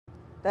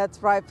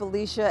That's right,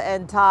 Felicia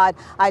and Todd.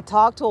 I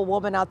talked to a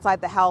woman outside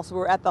the house. We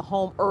were at the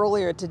home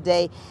earlier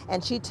today,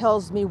 and she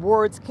tells me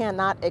words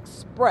cannot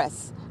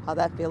express how how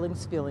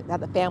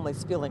the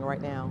family's feeling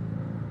right now.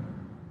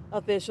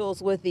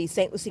 Officials with the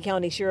St. Lucie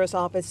County Sheriff's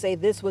Office say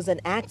this was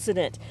an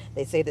accident.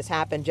 They say this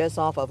happened just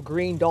off of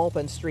Green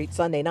Dolphin Street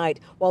Sunday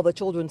night while the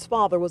children's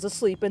father was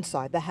asleep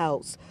inside the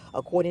house.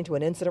 According to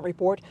an incident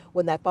report,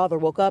 when that father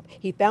woke up,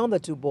 he found the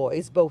two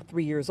boys, both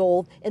 3 years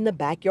old, in the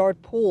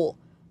backyard pool.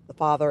 The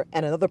father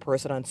and another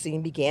person on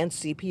scene began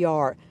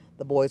CPR.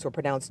 The boys were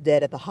pronounced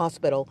dead at the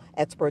hospital.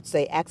 Experts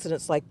say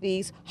accidents like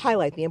these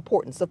highlight the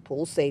importance of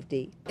pool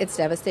safety. It's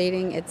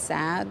devastating. It's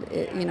sad.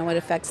 It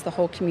affects the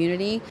whole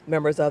community.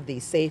 Members of the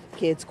Safe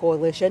Kids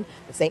Coalition,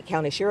 the St.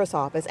 County Sheriff's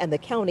Office, and the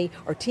county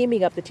are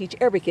teaming up to teach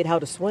every kid how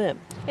to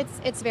swim.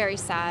 It's very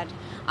sad.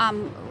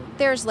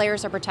 There's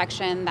layers of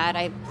protection that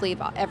I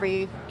believe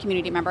every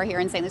community member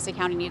here in St. Lucie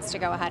County needs to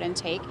go ahead and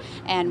take,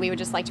 and we would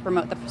just like to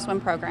promote the swim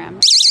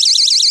program.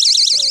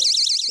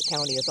 The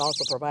county is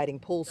also providing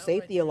pool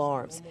safety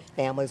alarms.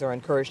 Families are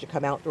encouraged to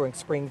come out during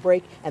spring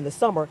break and the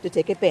summer to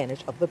take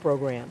advantage of the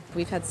program.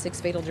 We've had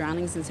 6 fatal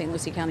drownings in St.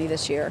 Lucie County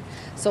this year.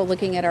 So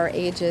looking at our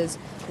ages,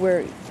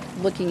 we're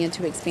looking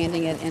into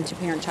expanding it into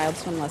parent-child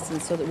swim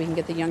lessons so that we can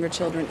get the younger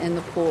children in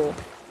the pool.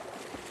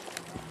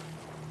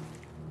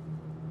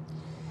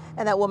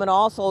 And that woman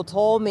also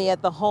told me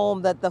at the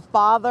home that the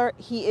father,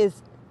 he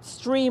is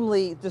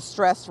extremely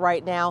distressed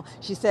right now.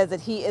 She says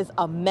that he is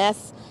a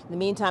mess. In the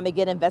meantime,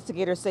 again,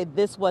 investigators say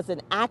this was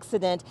an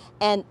accident,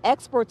 and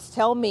experts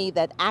tell me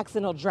that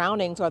accidental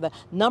drownings are the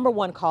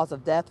 #1 cause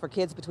of death for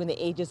kids between the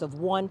ages of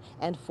 1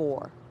 and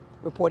 4.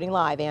 Reporting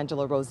live,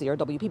 Angela Rozier,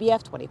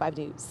 WPBF 25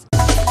 News.